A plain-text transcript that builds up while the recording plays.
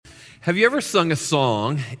Have you ever sung a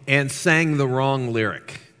song and sang the wrong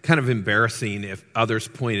lyric? Kind of embarrassing if others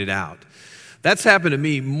point it out. That's happened to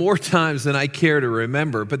me more times than I care to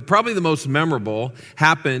remember, but probably the most memorable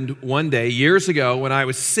happened one day years ago when I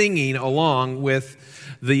was singing along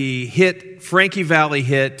with the Frankie Valli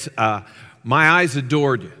hit, My Eyes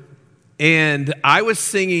Adored You. And I was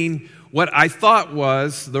singing what I thought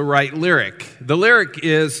was the right lyric. The lyric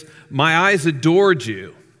is, My Eyes Adored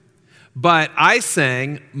You. But I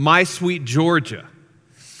sang My Sweet Georgia.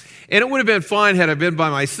 And it would have been fine had I been by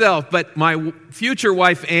myself, but my future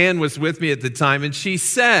wife, Ann, was with me at the time, and she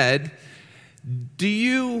said,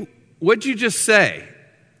 what'd you just say?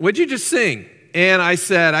 What'd you just sing? And I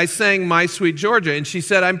said, I sang My Sweet Georgia. And she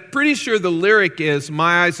said, I'm pretty sure the lyric is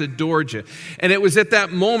My Eyes Adored You. And it was at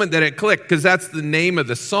that moment that it clicked, because that's the name of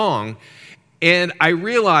the song. And I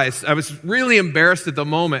realized, I was really embarrassed at the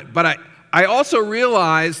moment, but I also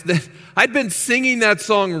realized that I'd been singing that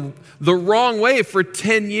song the wrong way for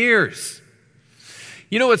 10 years.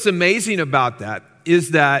 You know what's amazing about that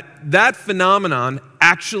is that phenomenon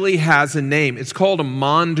actually has a name. It's called a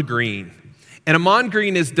mondgreen. And a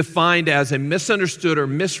mondgreen is defined as a misunderstood or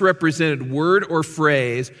misrepresented word or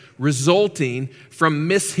phrase resulting from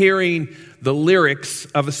mishearing the lyrics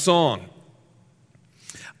of a song.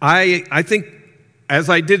 I think as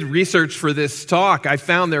I did research for this talk, I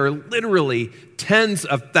found there are literally tens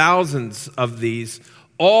of thousands of these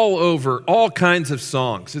all over all kinds of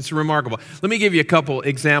songs. It's remarkable. Let me give you a couple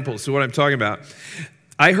examples of what I'm talking about.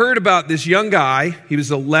 I heard about this young guy. He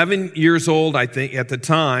was 11 years old, I think, at the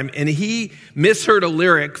time, and he misheard a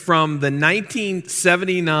lyric from the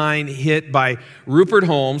 1979 hit by Rupert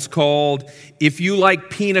Holmes called If You Like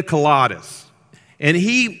Pina Coladas. And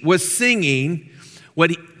he was singing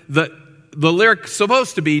what the lyric's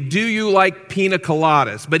supposed to be, do you like pina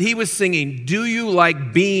coladas? But he was singing, do you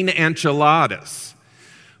like bean enchiladas?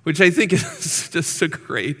 Which I think is just so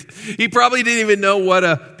great. He probably didn't even know what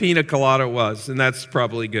a pina colada was, and that's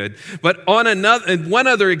probably good. But one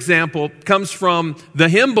other example comes from the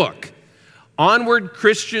hymn book, Onward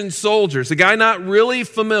Christian Soldiers. A guy not really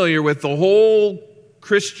familiar with the whole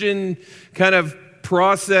Christian kind of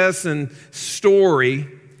process and story.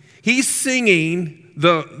 He's singing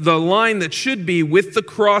the line that should be with the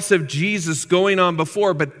cross of Jesus going on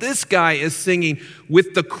before, but this guy is singing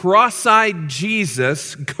with the cross-eyed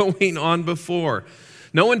Jesus going on before.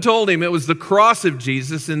 No one told him it was the cross of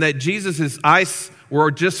Jesus and that Jesus' eyes were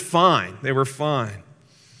just fine. They were fine.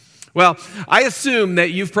 Well, I assume that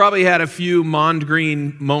you've probably had a few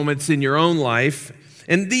mondgreen moments in your own life,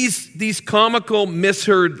 and these comical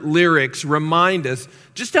misheard lyrics remind us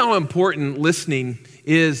just how important listening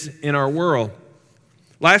is in our world.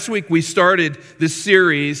 Last week, we started this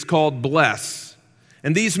series called Bless.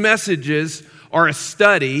 And these messages are a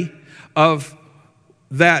study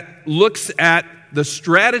that looks at the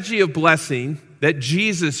strategy of blessing that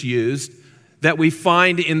Jesus used that we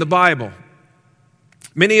find in the Bible.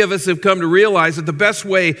 Many of us have come to realize that the best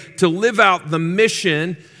way to live out the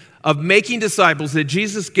mission of making disciples that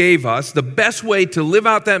Jesus gave us, the best way to live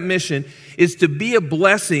out that mission is to be a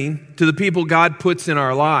blessing to the people God puts in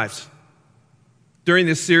our lives. During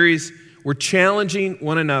this series, we're challenging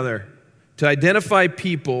one another to identify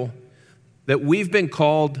people that we've been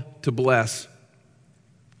called to bless.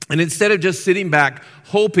 And instead of just sitting back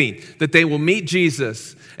hoping that they will meet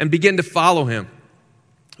Jesus and begin to follow him,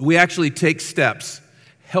 we actually take steps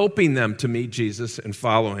helping them to meet Jesus and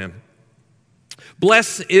follow him.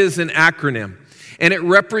 Bless is an acronym, and it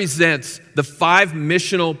represents the 5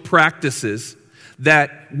 missional practices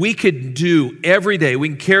that we could do every day. We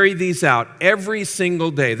can carry these out every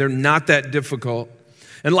single day. They're not that difficult.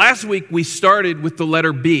 And last week, we started with the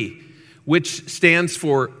letter B, which stands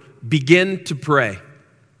for begin to pray.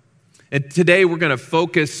 And today, we're going to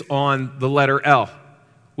focus on the letter L,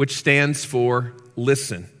 which stands for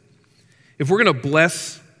listen. If we're going to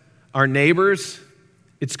bless our neighbors,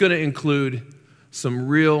 it's going to include some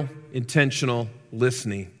real intentional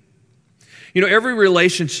listening. You know, every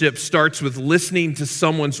relationship starts with listening to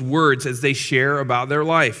someone's words as they share about their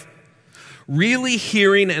life. Really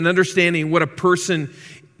hearing and understanding what a person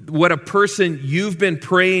you've been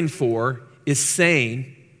praying for is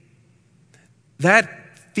saying, that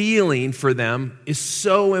feeling for them is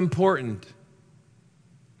so important.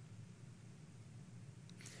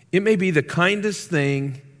 It may be the kindest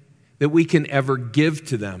thing that we can ever give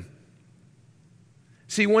to them.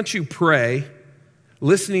 See, once you pray,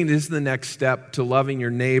 listening is the next step to loving your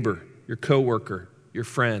neighbor, your coworker, your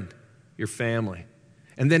friend, your family,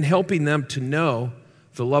 and then helping them to know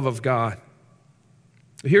the love of God.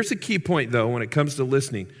 Here's the key point, though, when it comes to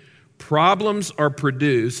listening. Problems are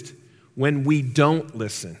produced when we don't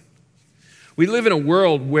listen. We live in a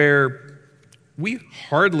world where we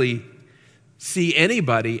hardly see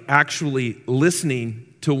anybody actually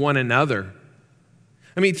listening to one another.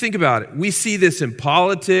 I mean, think about it. We see this in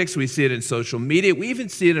politics, we see it in social media, we even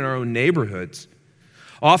see it in our own neighborhoods.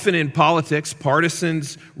 Often in politics,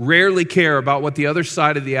 partisans rarely care about what the other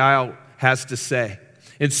side of the aisle has to say.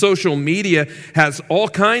 And social media has all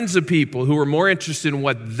kinds of people who are more interested in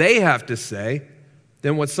what they have to say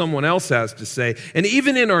than what someone else has to say. And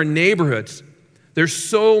even in our neighborhoods, there's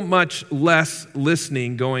so much less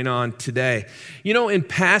listening going on today. You know, in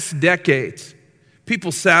past decades,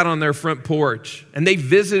 people sat on their front porch and they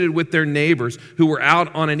visited with their neighbors who were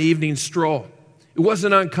out on an evening stroll. It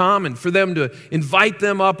wasn't uncommon for them to invite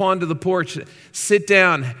them up onto the porch, sit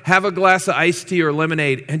down, have a glass of iced tea or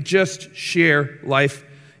lemonade, and just share life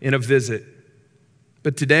in a visit.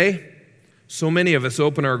 But today, so many of us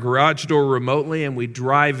open our garage door remotely and we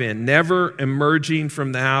drive in, never emerging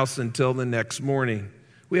from the house until the next morning.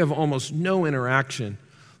 We have almost no interaction,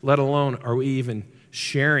 let alone are we even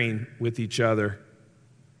sharing with each other.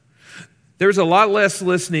 There's a lot less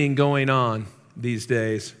listening going on these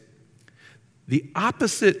days. The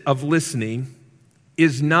opposite of listening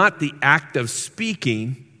is not the act of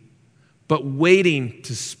speaking, but waiting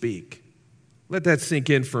to speak. Let that sink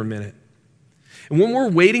in for a minute. And when we're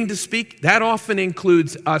waiting to speak, that often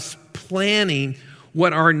includes us planning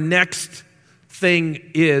what our next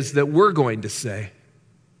thing is that we're going to say.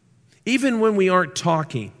 Even when we aren't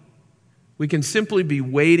talking, we can simply be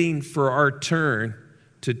waiting for our turn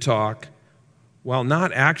to talk while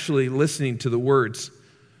not actually listening to the words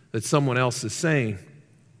that someone else is saying.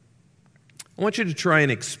 I want you to try an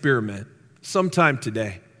experiment sometime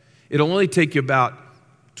today. It'll only take you about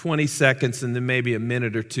 20 seconds and then maybe a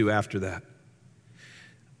minute or two after that.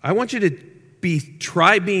 I want you to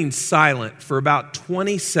try being silent for about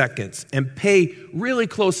 20 seconds and pay really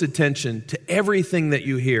close attention to everything that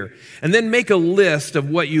you hear. And then make a list of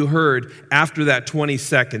what you heard after that 20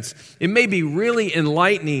 seconds. It may be really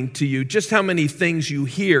enlightening to you just how many things you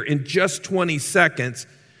hear in just 20 seconds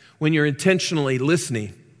when you're intentionally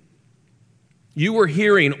listening. You were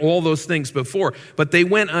hearing all those things before, but they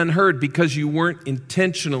went unheard because you weren't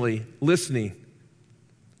intentionally listening.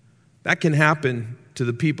 That can happen to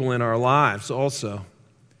the people in our lives also.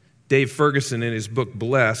 Dave Ferguson, in his book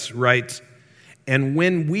Bless, writes, "And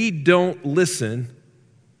when we don't listen,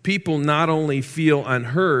 people not only feel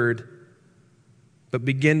unheard, but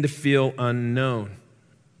begin to feel unknown."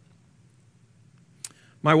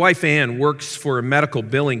 My wife Ann works for a medical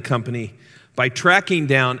billing company by tracking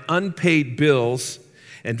down unpaid bills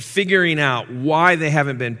and figuring out why they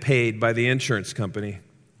haven't been paid by the insurance company.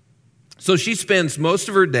 So she spends most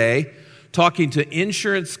of her day talking to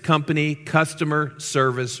insurance company customer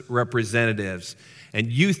service representatives. And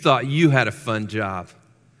you thought you had a fun job.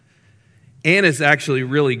 Ann is actually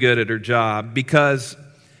really good at her job because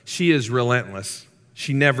she is relentless.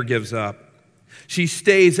 She never gives up. She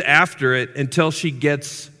stays after it until she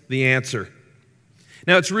gets the answer.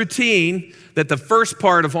 Now, it's routine that the first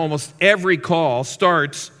part of almost every call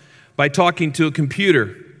starts by talking to a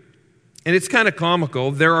computer. And it's kind of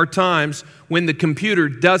comical. There are times when the computer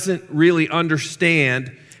doesn't really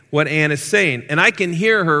understand what Ann is saying. And I can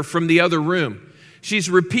hear her from the other room.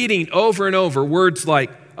 She's repeating over and over words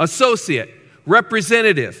like associate,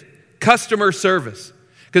 representative, customer service.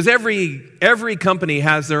 Because every company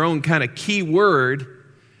has their own kind of key word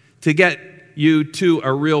to get you to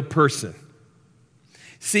a real person.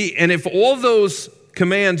 See, and if all those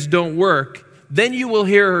commands don't work, then you will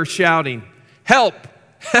hear her shouting, "Help,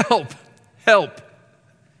 help, help."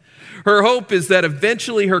 Her hope is that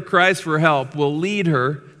eventually her cries for help will lead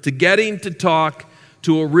her to getting to talk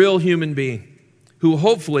to a real human being who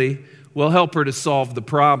hopefully will help her to solve the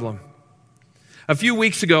problem. A few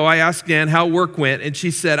weeks ago, I asked Ann how work went, and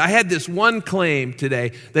she said, "I had this one claim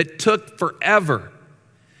today that took forever.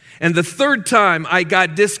 And the third time I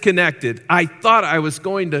got disconnected, I thought I was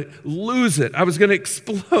going to lose it. I was going to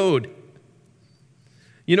explode."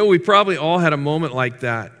 You know, we probably all had a moment like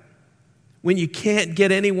that when you can't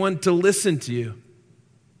get anyone to listen to you.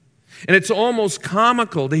 And it's almost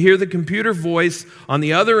comical to hear the computer voice on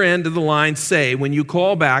the other end of the line say, when you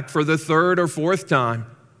call back for the third or fourth time,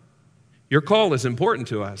 "Your call is important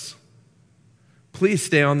to us. Please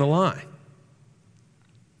stay on the line."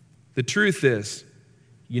 The truth is,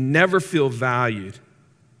 you never feel valued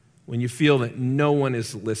when you feel that no one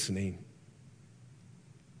is listening.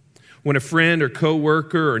 When a friend or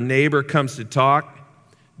coworker or neighbor comes to talk,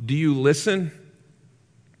 do you listen?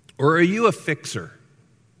 Or are you a fixer?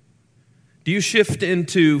 Do you shift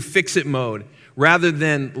into fix-it mode rather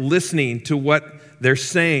than listening to what they're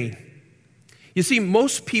saying? You see,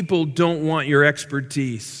 most people don't want your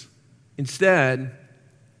expertise. Instead,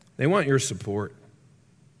 they want your support.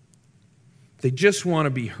 They just want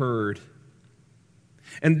to be heard.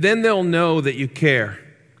 And then they'll know that you care.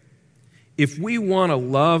 If we want to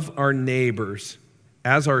love our neighbors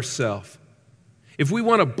as ourselves, if we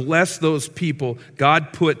want to bless those people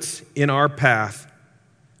God puts in our path,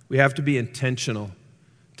 we have to be intentional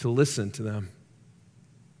to listen to them.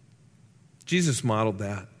 Jesus modeled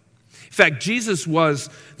that. In fact, Jesus was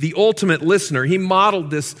the ultimate listener. He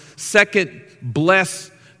modeled this second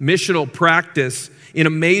blessed missional practice in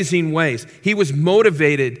amazing ways. He was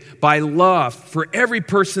motivated by love for every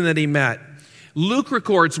person that he met. Luke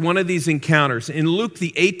records one of these encounters. In Luke,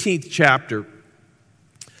 the 18th chapter,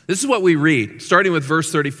 this is what we read. Starting with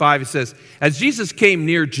verse 35, it says, "As Jesus came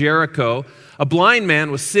near Jericho, a blind man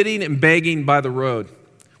was sitting and begging by the road.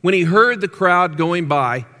 When he heard the crowd going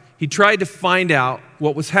by, he tried to find out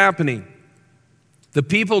what was happening. The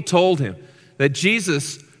people told him that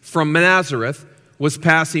Jesus from Nazareth was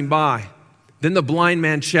passing by. Then the blind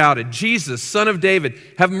man shouted, 'Jesus, Son of David,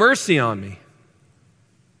 have mercy on me.'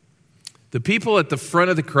 The people at the front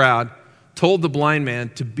of the crowd told the blind man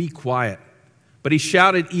to be quiet, but he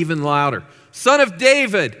shouted even louder, 'Son of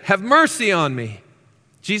David, have mercy on me.'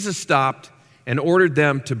 Jesus stopped and ordered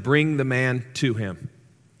them to bring the man to him."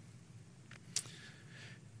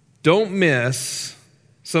 Don't miss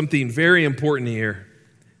something very important here.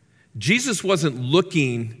 Jesus wasn't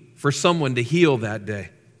looking for someone to heal that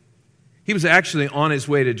day. He was actually on his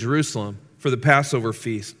way to Jerusalem for the Passover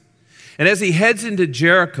feast. And as he heads into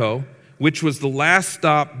Jericho, which was the last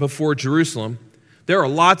stop before Jerusalem, there are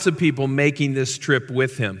lots of people making this trip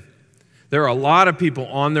with him. There are a lot of people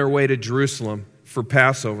on their way to Jerusalem for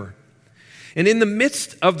Passover. And in the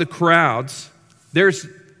midst of the crowds, there's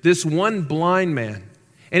this one blind man,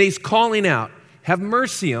 and he's calling out, "Have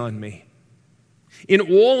mercy on me." In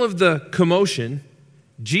all of the commotion,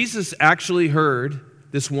 Jesus actually heard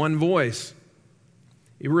this one voice.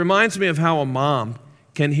 It reminds me of how a mom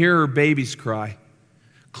can hear her baby's cry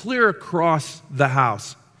clear across the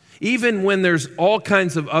house. Even when there's all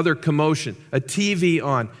kinds of other commotion, a TV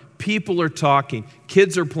on, people are talking,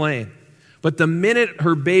 kids are playing. But the minute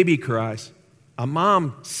her baby cries, a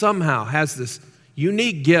mom somehow has this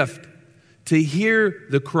unique gift to hear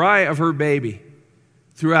the cry of her baby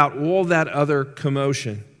throughout all that other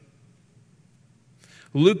commotion.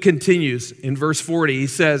 Luke continues in verse 40. He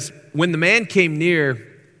says, "When the man came near,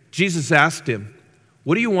 Jesus asked him,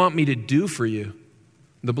 'What do you want me to do for you?'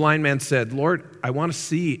 The blind man said, 'Lord, I want to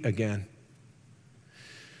see again.'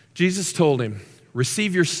 Jesus told him,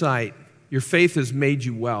 'Receive your sight. Your faith has made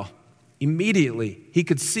you well.' Immediately, he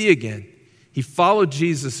could see again. He followed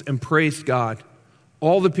Jesus and praised God.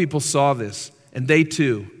 All the people saw this, and they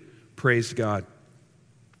too praised God."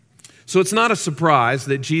 So it's not a surprise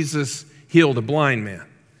that Jesus healed a blind man.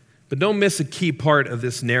 But don't miss a key part of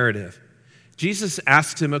this narrative. Jesus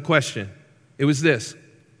asked him a question. It was this: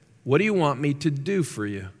 "What do you want me to do for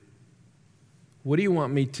you? What do you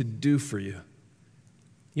want me to do for you?"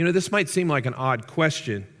 You know, this might seem like an odd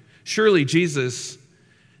question. Surely Jesus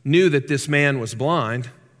knew that this man was blind,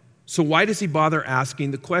 so why does he bother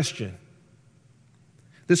asking the question?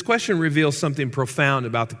 This question reveals something profound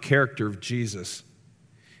about the character of Jesus.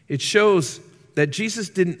 It shows that Jesus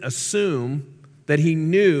didn't assume that he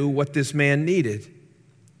knew what this man needed.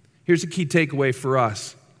 Here's a key takeaway for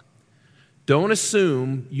us. Don't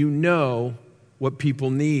assume you know what people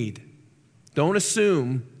need. Don't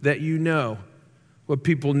assume that you know what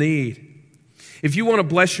people need. If you want to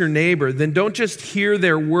bless your neighbor, then don't just hear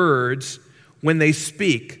their words when they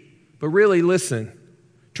speak, but really listen.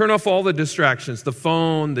 Turn off all the distractions, the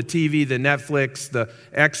phone, the TV, the Netflix, the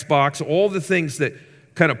Xbox, all the things that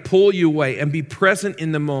kind of pull you away, and be present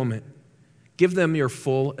in the moment. Give them your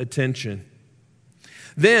full attention.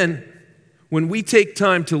 Then, when we take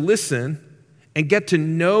time to listen and get to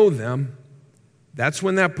know them, that's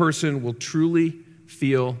when that person will truly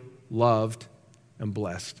feel loved and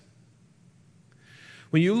blessed.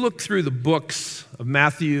 When you look through the books of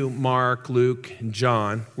Matthew, Mark, Luke, and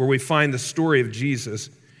John, where we find the story of Jesus,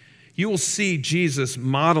 you will see Jesus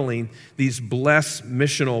modeling these blessed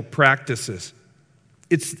missional practices.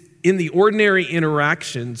 It's in the ordinary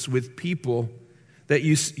interactions with people that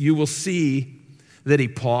you will see that he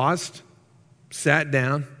paused, sat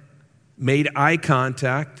down, made eye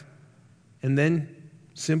contact, and then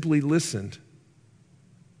simply listened.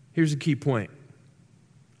 Here's a key point.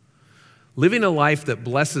 Living a life that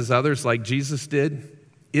blesses others like Jesus did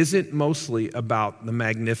isn't mostly about the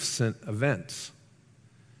magnificent events.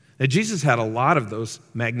 Now, Jesus had a lot of those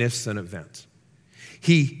magnificent events.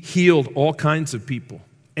 He healed all kinds of people,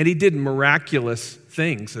 And he did miraculous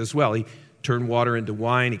things as well. He turned water into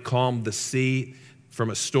wine. He calmed the sea from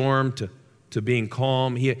a storm to being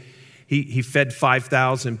calm. He fed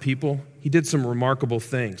 5,000 people. He did some remarkable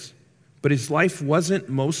things. But his life wasn't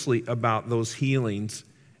mostly about those healings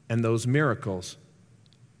and those miracles.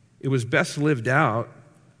 It was best lived out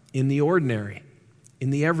in the ordinary, in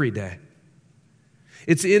the everyday.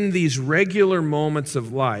 It's in these regular moments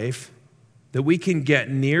of life that we can get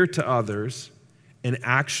near to others and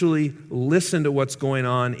actually listen to what's going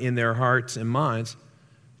on in their hearts and minds,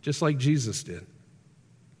 just like Jesus did.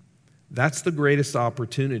 That's the greatest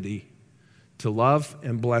opportunity to love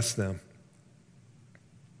and bless them.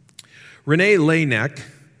 René Laennec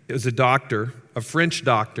is a doctor, a French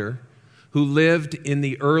doctor, who lived in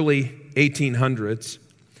the early 1800s,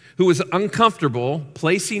 who was uncomfortable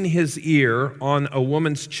placing his ear on a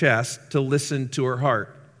woman's chest to listen to her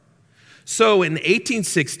heart. So in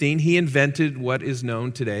 1816, he invented what is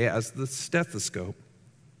known today as the stethoscope,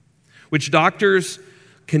 which doctors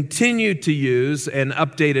continued to use an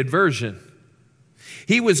updated version.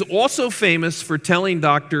 He was also famous for telling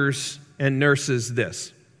doctors and nurses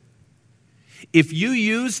this: if you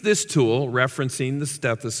use this tool, referencing the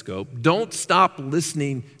stethoscope, don't stop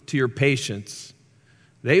listening to your patients.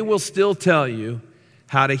 They will still tell you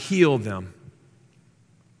how to heal them.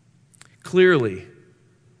 Clearly,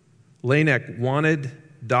 Laennec wanted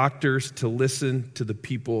doctors to listen to the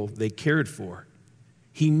people they cared for.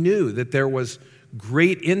 He knew that there was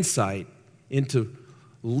great insight into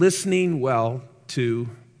listening well to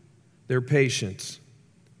their patients.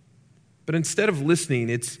 But instead of listening,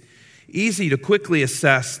 it's easy to quickly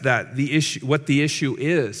assess what the issue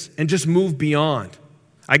is and just move beyond.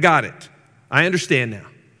 I got it. I understand now.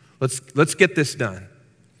 Let's get this done.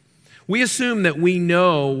 We assume that we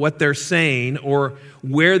know what they're saying or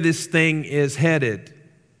where this thing is headed.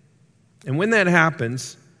 And when that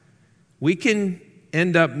happens, we can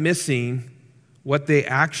end up missing what they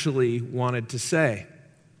actually wanted to say.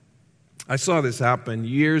 I saw this happen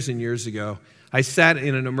years and years ago. I sat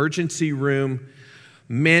in an emergency room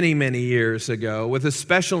many, many years ago with a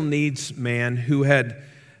special needs man who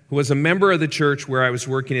was a member of the church where I was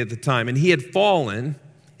working at the time. And he had fallen,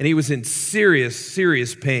 and he was in serious,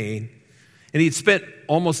 serious pain. And he'd spent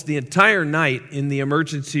almost the entire night in the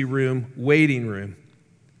emergency room waiting room.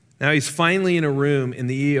 Now he's finally in a room in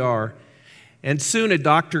the ER, and soon a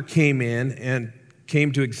doctor came in and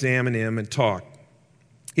came to examine him and talk.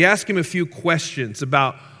 He asked him a few questions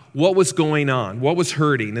about what was going on, what was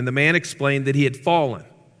hurting, and the man explained that he had fallen.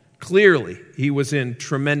 Clearly, he was in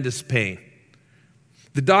tremendous pain.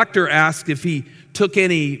 The doctor asked if he took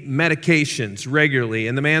any medications regularly,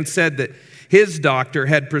 and the man said that his doctor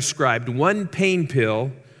had prescribed one pain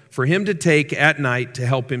pill for him to take at night to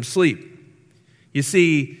help him sleep. You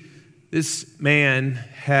see, this man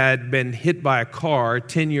had been hit by a car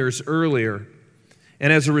 10 years earlier,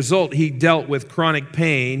 and as a result, he dealt with chronic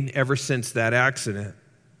pain ever since that accident.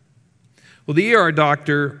 Well, the ER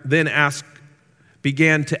doctor then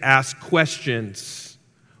began to ask questions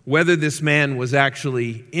whether this man was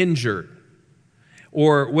actually injured,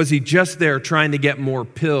 or was he just there trying to get more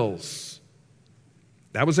pills?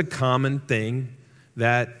 That was a common thing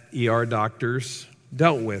that ER doctors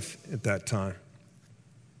dealt with at that time.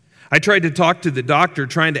 I tried to talk to the doctor,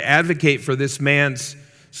 trying to advocate for this man's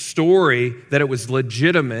story, that it was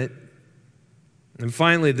legitimate. And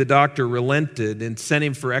finally, the doctor relented and sent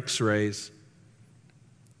him for x-rays.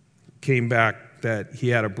 Came back that he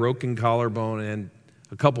had a broken collarbone and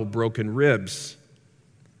a couple broken ribs.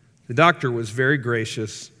 The doctor was very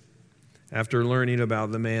gracious after learning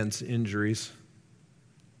about the man's injuries.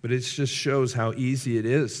 But it just shows how easy it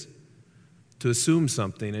is to assume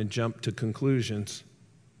something and jump to conclusions.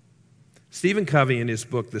 Stephen Covey, in his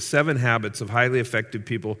book, The 7 Habits of Highly Effective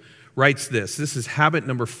People, writes this. This is habit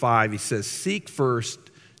number 5. He says, seek first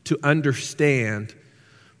to understand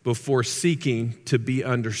before seeking to be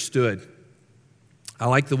understood. I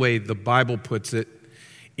like the way the Bible puts it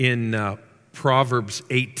in Proverbs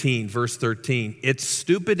 18, verse 13. It's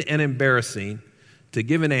stupid and embarrassing to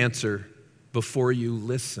give an answer before you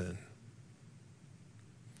listen.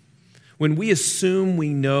 When we assume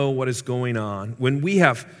we know what is going on, when we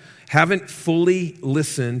haven't fully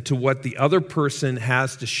listened to what the other person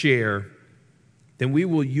has to share, then we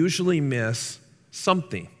will usually miss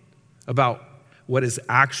something about what is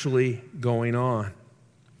actually going on.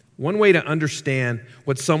 One way to understand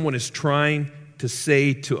what someone is trying to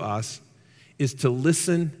say to us is to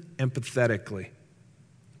listen empathetically.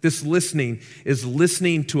 This listening is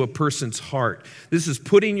listening to a person's heart. This is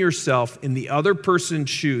putting yourself in the other person's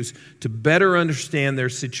shoes to better understand their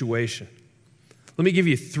situation. Let me give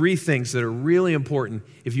you 3 things that are really important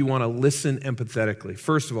if you want to listen empathetically.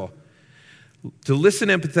 First of all, to listen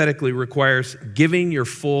empathetically requires giving your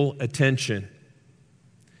full attention.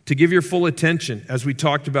 To give your full attention, as we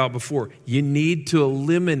talked about before, you need to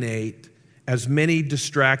eliminate as many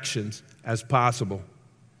distractions as possible.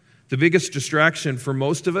 The biggest distraction for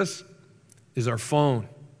most of us is our phone.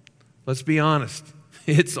 Let's be honest.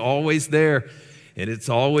 It's always there, and it's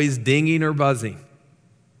always dinging or buzzing.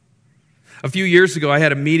 A few years ago, I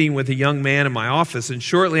had a meeting with a young man in my office, and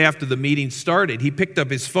shortly after the meeting started, he picked up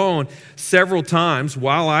his phone several times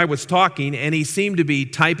while I was talking, and he seemed to be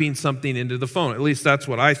typing something into the phone. At least that's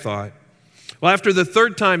what I thought. Well, after the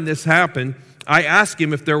 3rd time this happened, I asked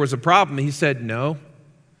him if there was a problem. He said no.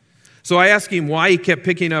 So I asked him why he kept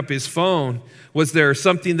picking up his phone. Was there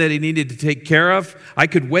something that he needed to take care of? I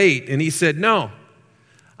could wait. And he said, no,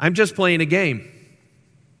 I'm just playing a game.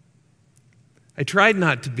 I tried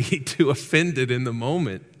not to be too offended in the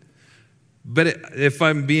moment. But if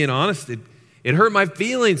I'm being honest, it hurt my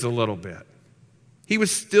feelings a little bit. He was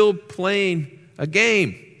still playing a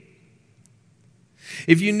game.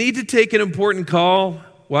 If you need to take an important call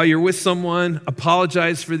while you're with someone,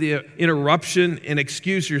 apologize for the interruption and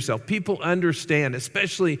excuse yourself. People understand,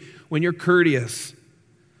 especially when you're courteous.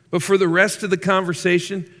 But for the rest of the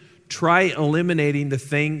conversation, try eliminating the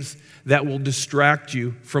things that will distract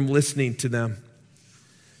you from listening to them.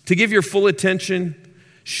 To give your full attention,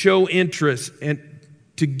 show interest. And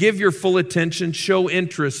to give your full attention, show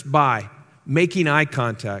interest by making eye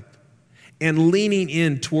contact and leaning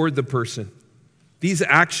in toward the person. These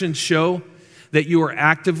actions show that you are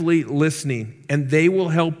actively listening, and they will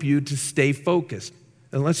help you to stay focused.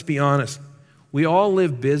 And let's be honest, we all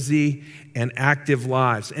live busy and active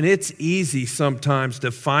lives, and it's easy sometimes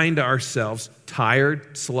to find ourselves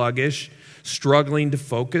tired, sluggish, struggling to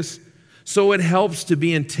focus. So it helps to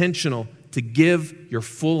be intentional, to give your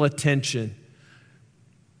full attention.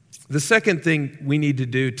 The second thing we need to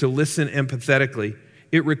do to listen empathetically,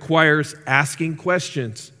 it requires asking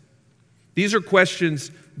questions. These are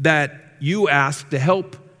questions that you ask to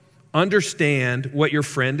help understand what your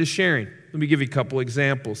friend is sharing. Let me give you a couple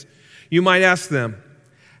examples. You might ask them,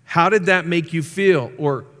 how did that make you feel?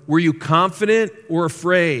 Or were you confident or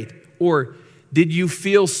afraid? Or did you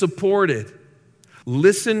feel supported?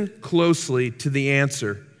 Listen closely to the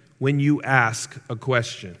answer when you ask a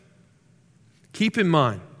question. Keep in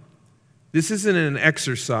mind, this isn't an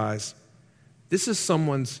exercise. This is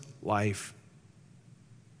someone's life.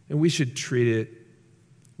 And we should treat it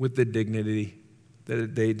with the dignity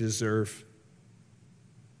that they deserve.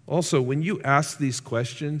 Also, when you ask these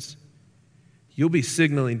questions, you'll be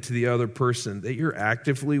signaling to the other person that you're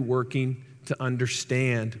actively working to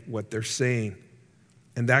understand what they're saying.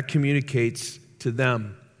 And that communicates to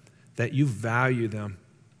them that you value them.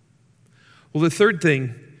 Well, the third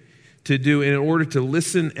thing to do in order to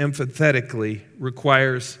listen empathetically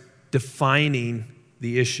requires defining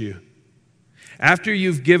the issue. After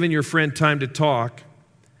you've given your friend time to talk,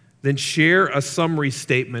 then share a summary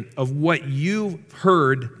statement of what you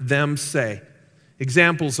heard them say.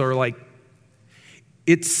 Examples are like,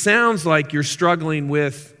 it sounds like you're struggling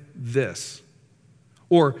with this.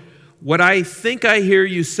 Or, what I think I hear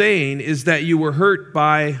you saying is that you were hurt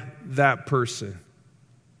by that person.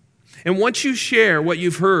 And once you share what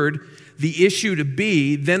you've heard the issue to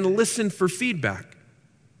be, then listen for feedback,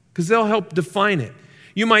 because they'll help define it.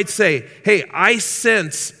 You might say, hey, I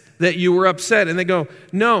sense that you were upset. And they go,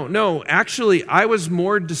 no, actually, I was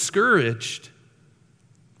more discouraged.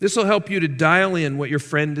 This will help you to dial in what your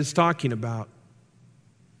friend is talking about.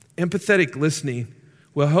 Empathetic listening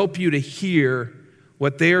will help you to hear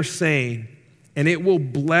what they are saying, and it will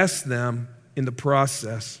bless them in the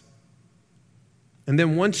process. And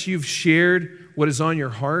then once you've shared what is on your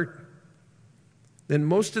heart, then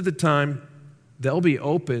most of the time, they'll be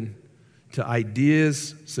open to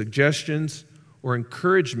ideas, suggestions, or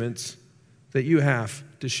encouragements that you have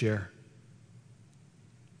to share.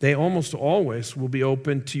 They almost always will be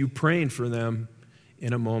open to you praying for them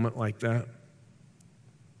in a moment like that.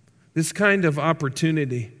 This kind of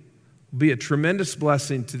opportunity will be a tremendous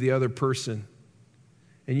blessing to the other person,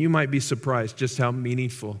 and you might be surprised just how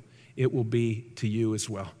meaningful it will be to you as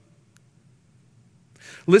well.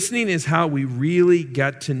 Listening is how we really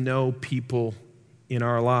get to know people in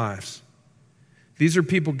our lives. These are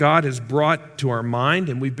people God has brought to our mind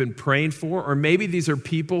and we've been praying for, or maybe these are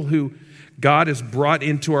people who God has brought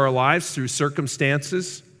into our lives through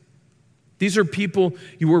circumstances. These are people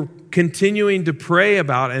you were continuing to pray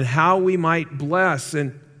about and how we might bless,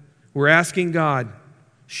 and we're asking God,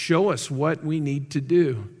 show us what we need to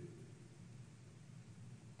do.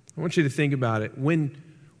 I want you to think about it. When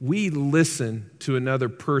we listen to another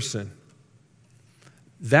person,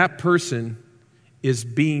 that person is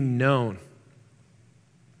being known.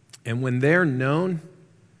 And when they're known,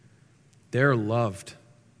 they're loved.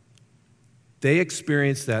 They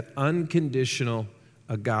experience that unconditional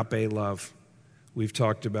agape love we've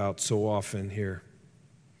talked about so often here.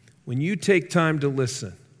 When you take time to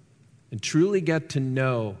listen and truly get to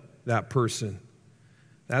know that person,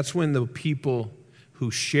 that's when the people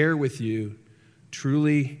who share with you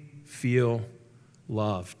truly feel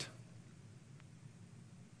loved.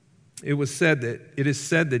 It is said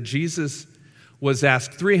that Jesus was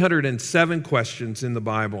asked 307 questions in the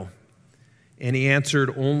Bible, and he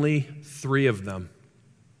answered only 3 of them.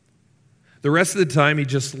 The rest of the time, he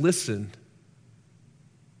just listened.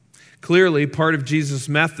 Clearly, part of Jesus'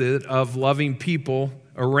 method of loving people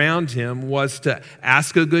around him was to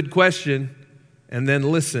ask a good question and then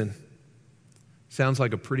listen. Sounds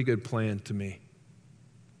like a pretty good plan to me.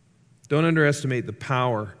 Don't underestimate the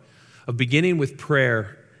power of beginning with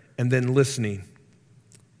prayer and then listening.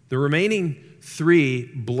 The remaining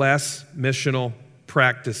 3 bless missional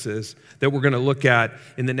practices that we're going to look at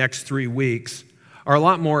in the next 3 weeks are a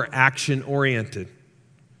lot more action-oriented.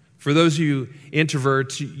 For those of you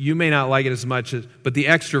introverts, you may not like it as much, but the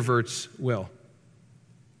extroverts will.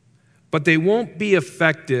 But they won't be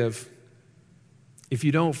effective if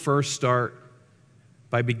you don't first start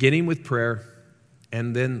by beginning with prayer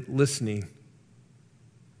and then listening.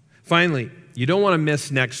 Finally, you don't want to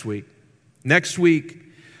miss next week. Next week,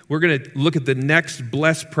 we're going to look at the next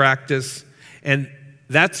blessed practice, and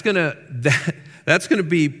that's going to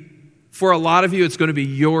be, for a lot of you, it's going to be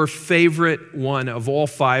your favorite one of all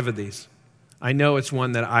 5 of these. I know it's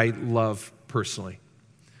one that I love personally.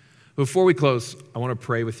 Before we close, I want to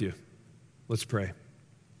pray with you. Let's pray.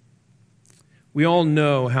 We all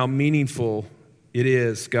know how meaningful it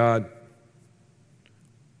is, God,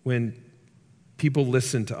 when people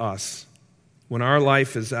listen to us, when our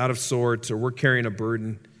life is out of sorts or we're carrying a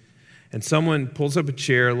burden, and someone pulls up a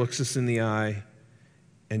chair, looks us in the eye,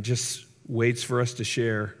 and just waits for us to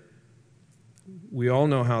share. We all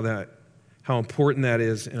know how important that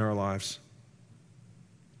is in our lives.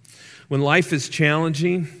 When life is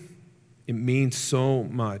challenging, it means so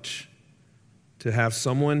much to have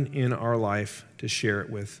someone in our life to share it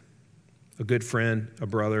with. A good friend, a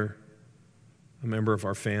brother, a member of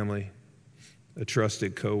our family, a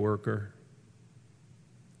trusted coworker.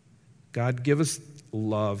 God, give us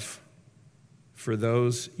love for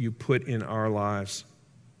those you put in our lives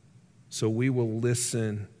so we will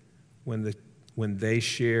listen when they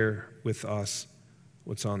share with us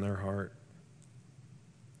what's on their heart.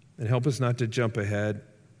 And help us not to jump ahead,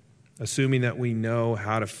 assuming that we know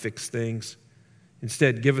how to fix things.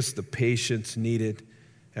 Instead, give us the patience needed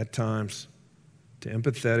at times to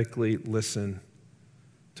empathetically listen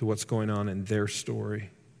to what's going on in their story.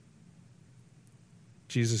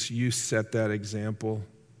 Jesus, you set that example.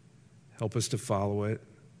 Help us to follow it.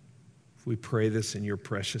 We pray this in your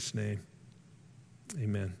precious name.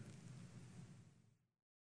 Amen.